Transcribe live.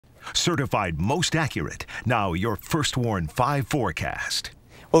certified most accurate. Now your First Warn 5 forecast.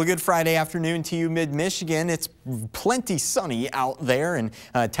 Well, a good Friday afternoon to you, Mid-Michigan. It's plenty sunny out there, and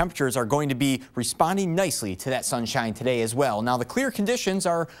temperatures are going to be responding nicely to that sunshine today as well. Now, the clear conditions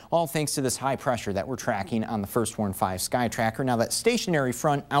are all thanks to this high pressure that we're tracking on the First Warn 5 Sky Tracker. Now, that stationary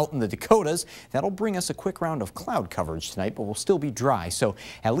front out in the Dakotas, that'll bring us a quick round of cloud coverage tonight, but we'll still be dry. So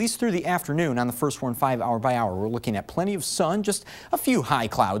at least through the afternoon on the First Warn 5 hour by hour, we're looking at plenty of sun, just a few high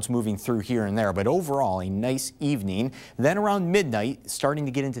clouds moving through here and there, but overall a nice evening. Then around midnight, starting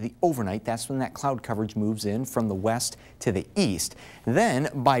to get into the overnight, that's when that cloud coverage moves in from the west to the east. Then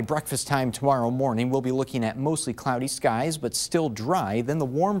by breakfast time tomorrow morning, we'll be looking at mostly cloudy skies, but still dry. Then the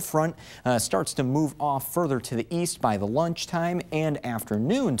warm front starts to move off further to the east by the lunchtime and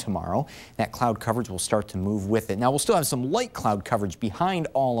afternoon tomorrow. That cloud coverage will start to move with it. Now, we'll still have some light cloud coverage behind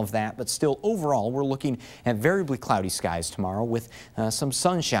all of that, but still overall, we're looking at variably cloudy skies tomorrow with some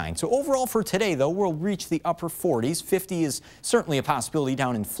sunshine. So overall for today, though, we'll reach the upper 40s. 50 is certainly a possibility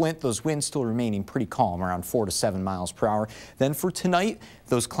down in Flint. Those winds still remaining pretty calm, around 4 to 7 miles per hour. Then for tonight,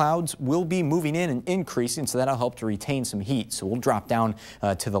 those clouds will be moving in and increasing, so that'll help to retain some heat. So we'll drop down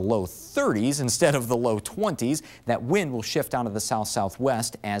to the low 30s instead of the low 20s. That wind will shift down to the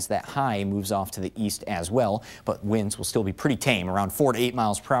south-southwest as that high moves off to the east as well. But winds will still be pretty tame, around 4 to 8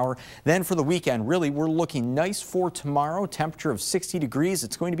 miles per hour. Then for the weekend, really, we're looking nice for tomorrow. Temperature of 60 degrees.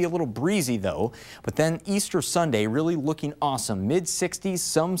 It's going to be a little breezy, though. But then Easter Sunday, really looking awesome. Mid-60s,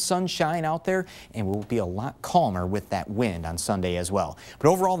 some sunshine out there, and we'll be a lot calmer with that wind on Sunday as well. But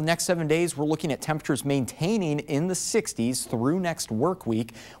overall, the next 7 days, we're looking at temperatures maintaining in the 60s through next work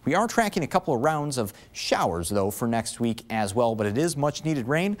week. We are tracking a couple of rounds of showers, though, for next week as well, but it is much needed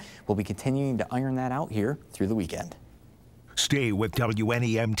rain. We'll be continuing to iron that out here through the weekend. Stay with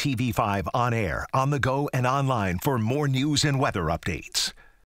WNEM TV5 on air, on the go, and online for more news and weather updates.